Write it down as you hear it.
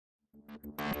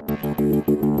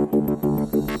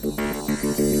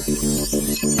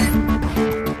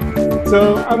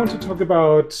So I want to talk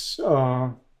about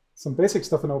some basic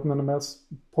stuff in OpenNMS,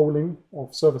 polling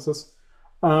of services.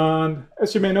 And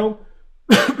as you may know,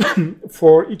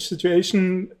 for each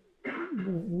situation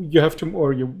you have to,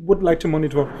 or you would like to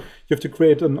monitor, you have to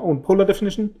create an own polar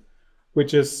definition,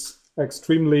 which is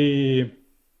extremely,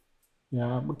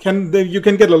 you can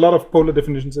get a lot of polar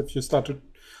definitions if you start to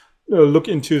look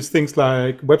into things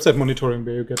like website monitoring,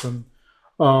 where you get a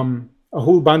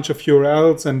whole bunch of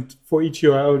URLs, and for each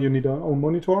URL you need an own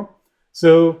monitor.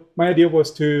 So my idea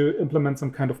was to implement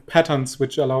some kind of patterns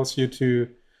which allows you to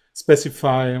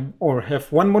specify or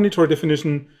have one monitor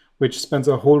definition which spans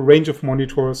a whole range of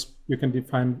monitors you can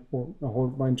define, or a whole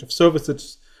range of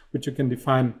services which you can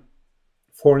define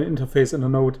for an interface in a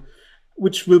node,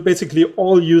 which will basically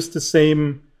all use the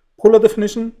same polar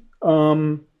definition,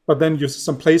 but then use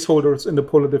some placeholders in the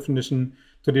polar definition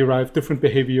to derive different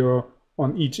behavior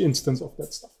on each instance of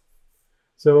that stuff.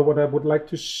 So what I would like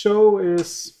to show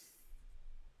is,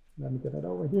 let me get it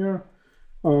over here.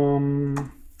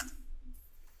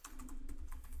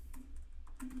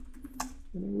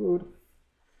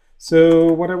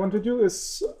 So what I want to do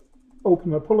is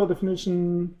open a polar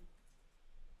definition.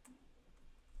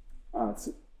 It's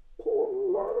a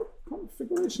polar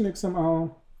configuration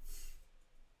XML.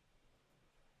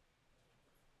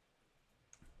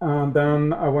 And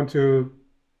then I want to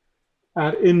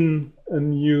add in a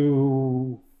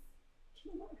new,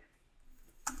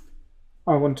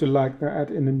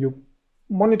 add in a new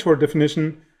monitor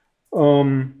definition,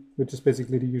 which is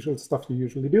basically the usual stuff you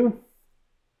usually do,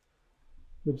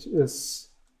 which is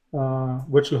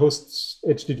virtual host's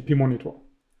HTTP monitor.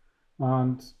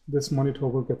 And this monitor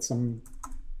will get some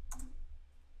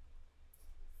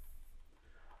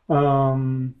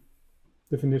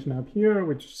definition up here,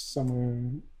 which is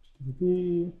somewhere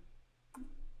HTTP.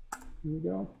 Here we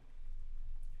go.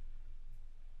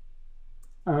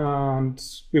 And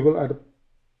we will add a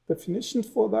definition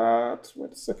for that.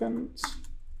 Wait a second.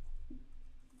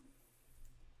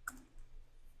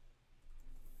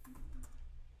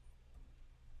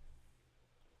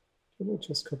 I will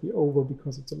just copy over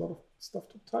because it's a lot of stuff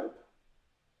to type.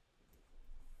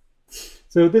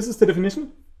 So this is the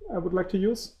definition I would like to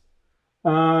use.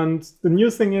 And the new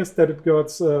thing is that it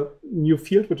got a new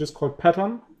field, which is called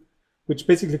pattern, which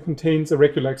basically contains a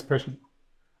regular expression.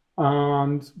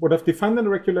 And what I've defined in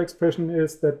the regular expression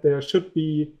is that there should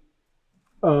be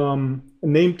a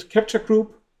named capture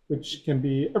group, which can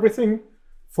be everything,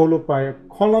 followed by a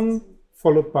colon,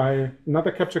 followed by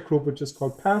another capture group, which is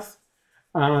called path.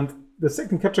 And the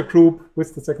second capture group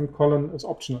with the second colon is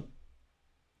optional.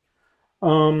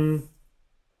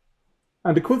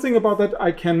 And the cool thing about that,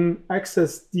 I can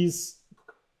access these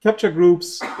capture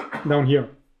groups down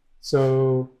here.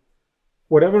 So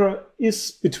whatever is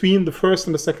between the first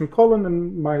and the second colon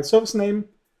in my service name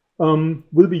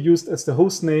will be used as the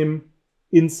host name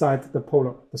inside the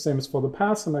polar. The same is for the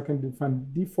path, and I can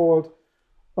define default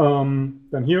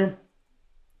down here.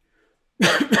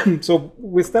 So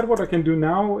with that, what I can do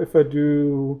now, if I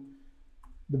do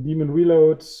the daemon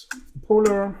reload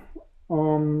polar,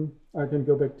 I can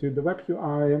go back to the web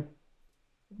UI. Let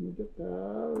me get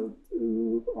that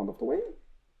out of the way.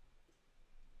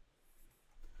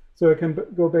 So I can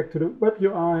go back to the web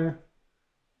UI,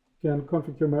 can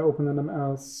configure my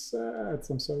OpenNMS, add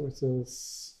some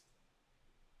services.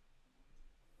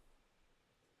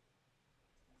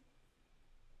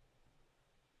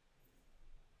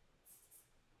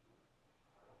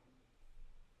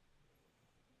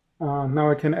 Now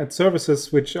I can add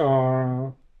services which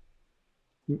are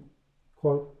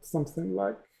called something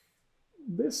like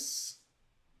this.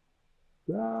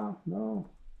 No, I don't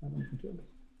want to do it.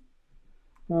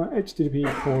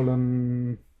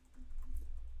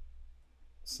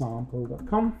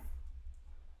 http://sample.com.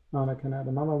 And I can add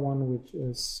another one, which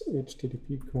is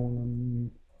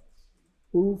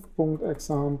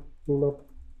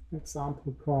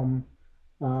http://proof.example.com.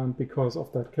 And because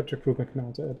of that capture group, I can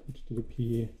also add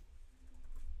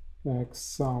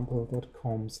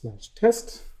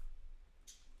http://example.com/test.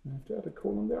 I have to add a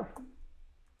colon there.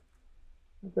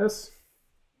 Like this.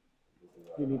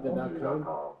 You need the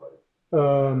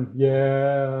 .com?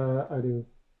 Yeah, I do.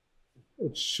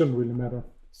 It shouldn't really matter.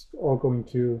 It's all going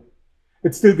to,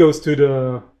 it still goes to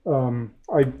the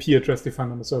IP address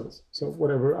defined on the service. So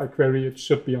whatever I query, it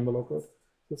should be on the local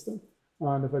system.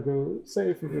 And if I go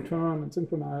save and return and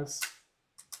synchronize,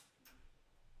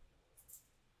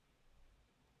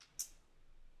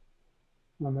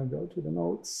 and then go to the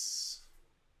nodes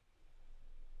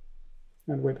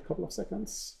and wait a couple of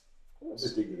seconds. I'm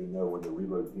just eager to know when the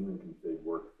reload daemon config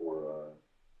worked for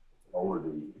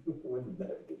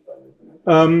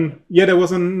Yeah, there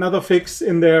was another fix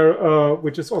in there,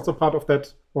 which is also part of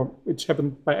that, or which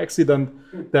happened by accident,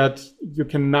 that you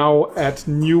can now add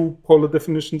new polar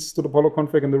definitions to the polar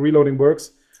config and the reloading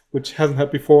works, which hasn't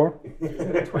had before.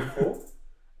 24?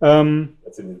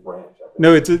 That's in the branch.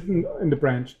 No, it's in the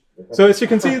branch. So as you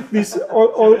can see, these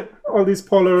all these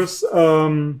polars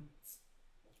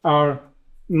are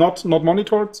not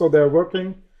monitored, so they're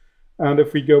working. And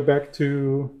if we go back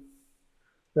to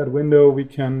that window, we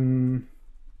can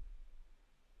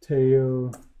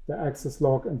tail the access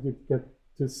log, and you get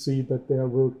to see that there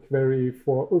will query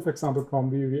for ulf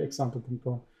example.com, www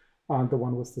example.com, and the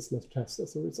one with the /test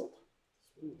as a result,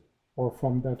 or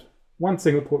from that one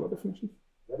single polar definition.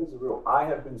 That is a real. I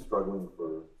have been struggling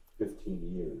for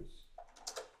 15 years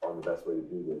on the best way to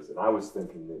do this, and I was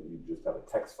thinking that you just have a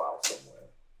text file somewhere.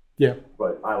 Yeah.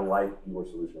 But I like your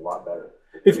solution a lot better.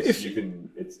 If you can,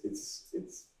 it's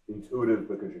intuitive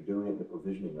because you're doing it in the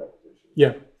provisioning repetition.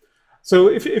 Yeah. So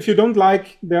if you don't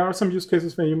like, there are some use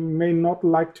cases where you may not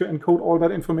like to encode all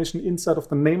that information inside of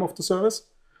the name of the service,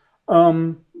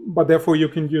 but therefore you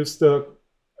can use the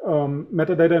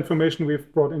metadata information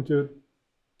we've brought into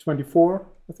 24,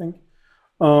 I think,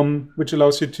 which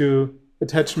allows you to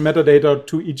attach metadata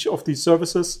to each of these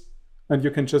services, and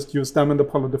you can just use them in the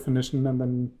polar definition, and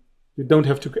then you don't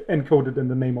have to encode it in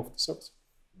the name of the service.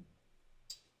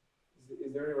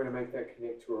 Is there any way to make that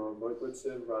connect to a remote web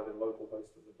server rather than local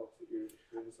host of the box that you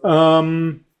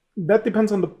That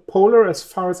depends on the polar. As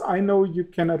far as I know, you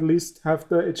can at least have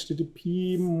the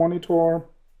HTTP monitor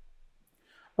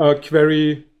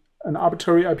query an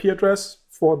arbitrary IP address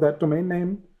for that domain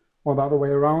name, or the other way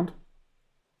around.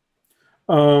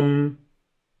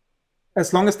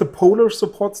 As long as the polar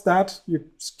supports that, you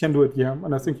can do it, yeah.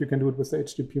 And I think you can do it with the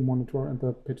HTTP monitor and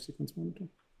the page sequence monitor.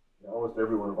 Almost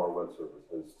every one of our web servers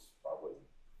has probably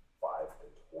 5 to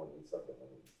 20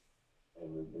 subdomains.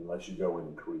 And unless you go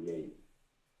and create,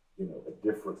 a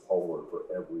different polar for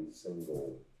every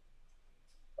single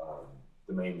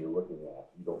domain you're looking at,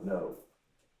 you don't know.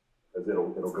 Because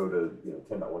it'll go to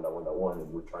 10.1.1.1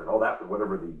 and return all that,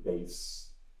 whatever the base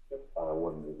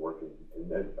one is working.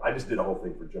 And then I just did a whole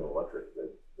thing for General Electric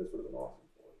that this would have been awesome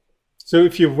for. So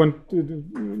if you want to do,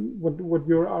 what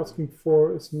you're asking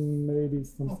for is maybe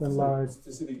something like...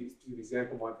 Specific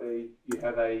example might be you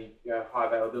have a high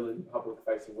availability public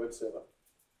facing web server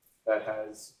that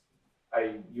has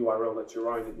a URL that's your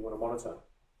own that you want to monitor,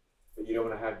 but you don't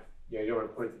want to have, you don't want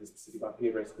to put it to the specific IP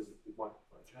address because it might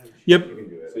change. Yep. You can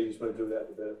do it. So you just want to do that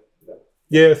with that.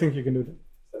 Yeah, I think you can do that.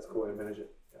 That's cool way to manage it.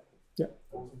 Yeah.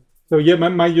 Awesome. So yeah,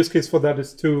 my use case for that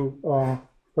is to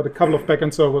got a couple of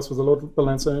backend servers with a load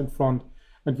balancer in front,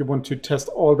 and you want to test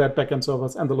all that backend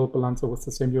servers and the load balancer with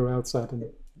the same URL set. Can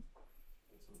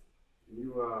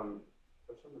you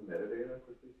touch on the metadata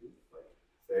quickly too? Like,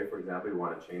 say for example, you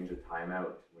want to change a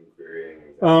timeout when querying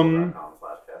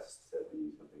example.com/test to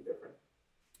be something different.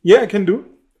 Yeah, I can do.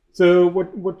 So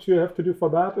what you have to do for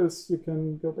that is you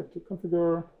can go back to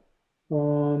configure,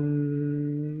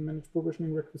 manage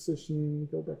provisioning requisition,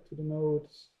 go back to the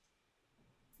nodes.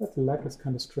 That lag is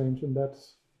kind of strange in that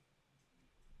it's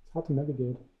hard to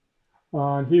navigate.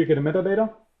 And here you get a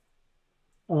metadata,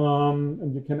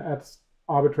 and you can add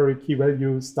arbitrary key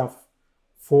value stuff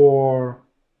for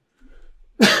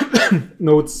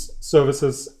nodes,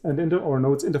 services, and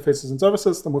nodes, interfaces, and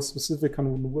services. The most specific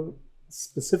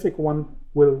one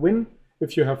will win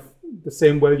if you have the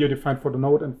same value defined for the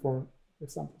node and for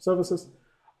example services.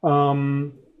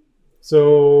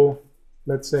 So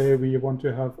let's say we want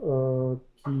to have a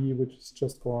key which is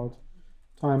just called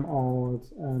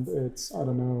timeout, and it's, I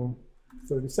don't know,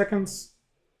 30 seconds.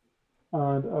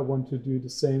 And I want to do the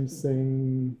same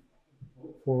thing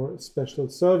for a special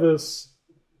service.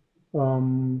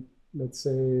 Let's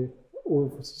say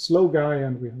Ulf is a slow guy,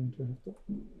 and we want to have the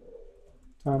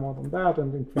timeout on that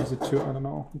and increase it to, I don't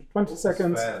know, 20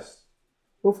 seconds.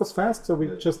 Ulf was fast, so we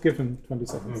just give him 20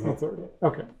 seconds, not 30.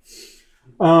 Okay.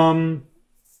 And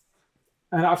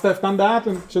after I've done that,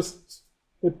 and just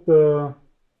hit the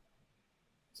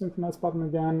synchronize button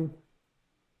again.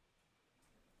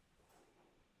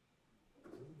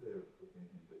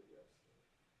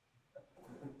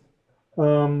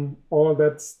 All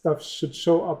that stuff should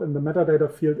show up in the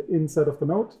metadata field inside of the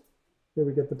node. Here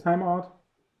we get the timeout.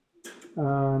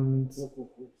 And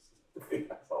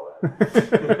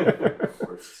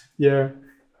yeah,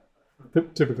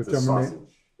 typical German name.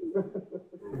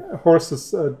 Horse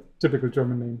is a typical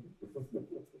German name.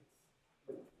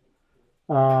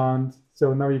 And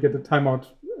so now you get the timeout,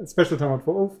 a special timeout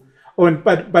for Ulf. Oh, and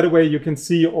by the way, you can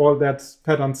see all that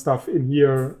pattern stuff in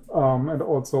here, and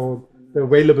also the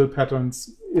available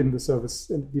patterns in the service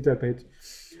in the detail page.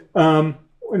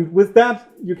 And with that,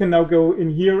 you can now go in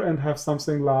here and have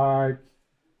something like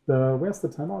where's the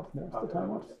timeout? There's the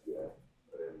timeout.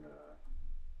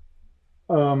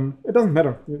 It doesn't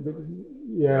matter.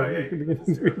 Yeah,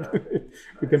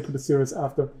 we can put a series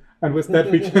after. And with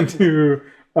that, we can do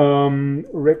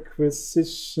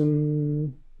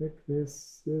requisition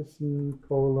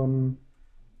colon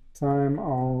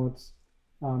timeout,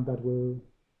 and that will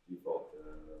default.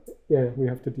 Yeah, we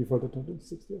have to default it to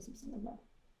 60 or something like that.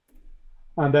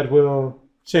 And that will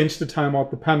change the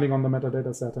timeout depending on the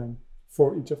metadata setting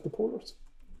for each of the polars.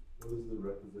 What is the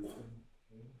requisition?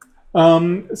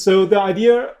 So the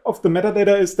idea of the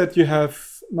metadata is that you have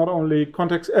not only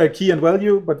context key and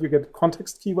value, but you get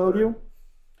context key value.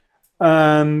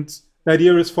 And the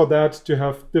idea is for that to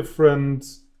have different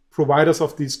providers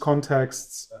of these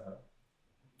contexts,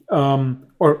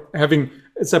 or having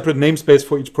a separate namespace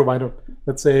for each provider.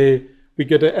 Let's say we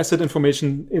get an asset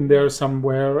information in there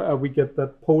somewhere. We get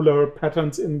that polar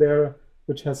patterns in there,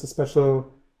 which has a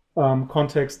special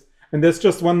context. And there's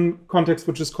just one context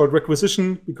which is called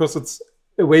requisition, because it's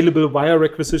available via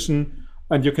requisition,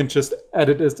 and you can just add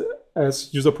it as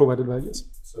user-provided values.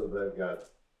 So the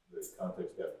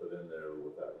context got put in there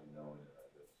without you knowing it, I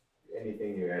guess.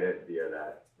 Anything you edit via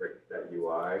that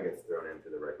UI gets thrown into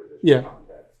the requisition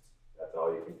context. That's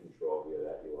all you can control via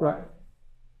that UI. Right.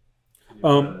 Can you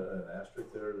put an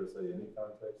asterisk there to say any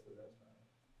context that that's not?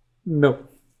 No.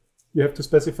 You have to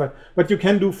specify, but you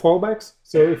can do fallbacks.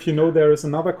 So if you know there is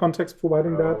another context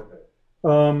providing that,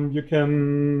 you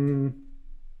can,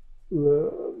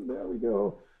 there we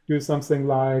go, do something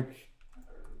like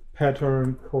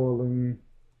pattern calling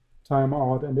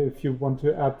timeout. And if you want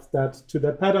to add that to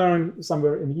that pattern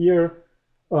somewhere in here,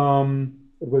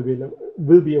 it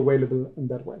will be available in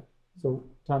that way. So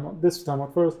this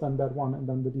timeout first, then that one, and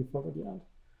then the default at the end.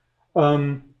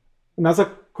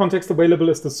 Another context available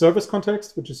is the service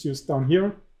context, which is used down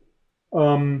here,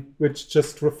 which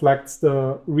just reflects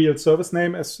the real service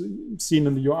name as seen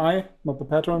in the UI, not the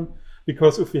pattern.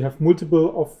 Because if we have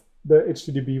multiple of the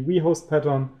HTTP vhost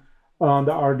pattern,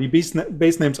 the RD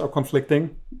base names are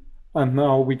conflicting. And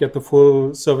now we get the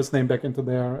full service name back into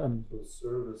there. And so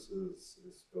service is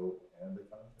scope and the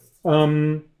context?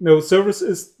 No, service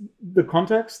is the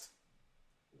context.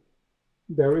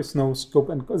 There is no scope,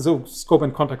 and so scope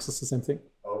and context is the same thing.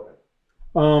 Okay.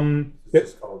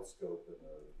 It's just called scope in the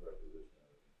requisition.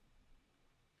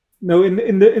 No,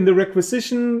 in the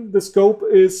requisition, the scope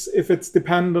is if it's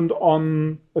dependent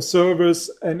on a service,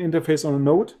 an interface, on a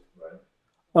node,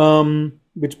 right?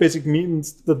 Which basically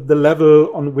means the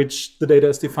level on which the data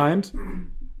is defined.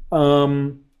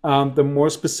 And the more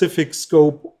specific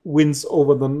scope wins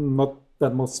over the not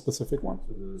that most specific one.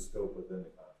 So there's a scope within the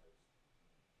context.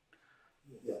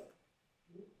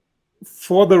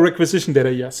 For the requisition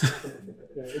data, yes.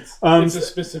 It's a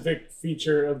specific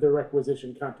feature of the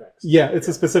requisition context. Yeah, it's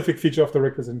a specific feature of the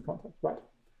requisition context, right?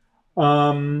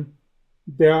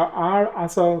 There are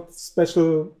other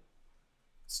special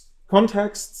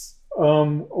contexts,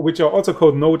 which are also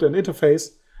called node and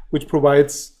interface, which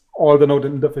provides all the node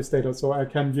and interface data. So I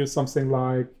can use something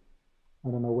like,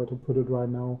 I don't know where to put it right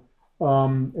now.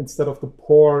 Instead of the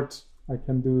port, I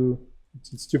can do,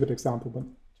 it's a stupid example, but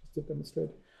just to demonstrate.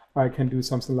 I can do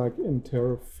something like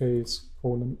interface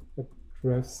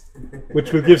address,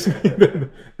 which will give me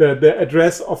the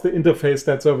address of the interface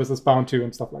that service is bound to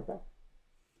and stuff like that.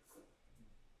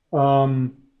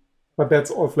 But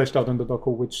that's all fleshed out in the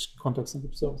Docker, which context and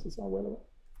services are available.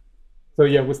 So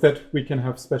yeah, with that, we can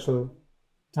have special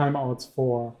timeouts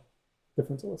for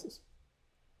different services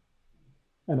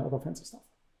and other fancy stuff.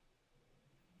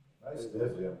 Nice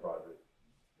Debian project.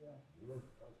 Yeah.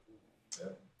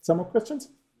 Some more questions?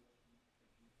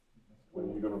 When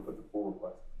are you going to put the pull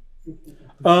request?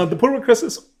 The pull request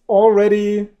is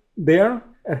already there.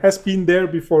 It has been there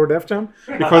before DevJam.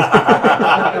 Because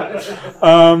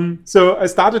so I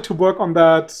started to work on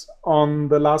that on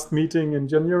the last meeting in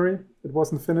January. It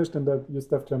wasn't finished, and I used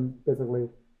DevJam basically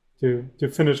to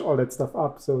finish all that stuff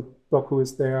up. So Doku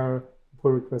is there, the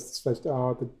pull request is fleshed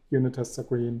out, the unit tests are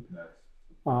green. Nice.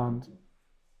 And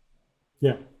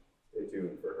yeah. Stay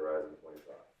tuned for Horizon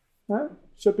 25.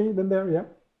 Should be then there, yeah.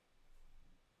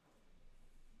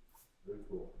 Very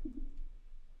cool.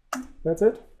 That's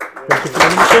it. Thank you for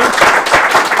letting me share.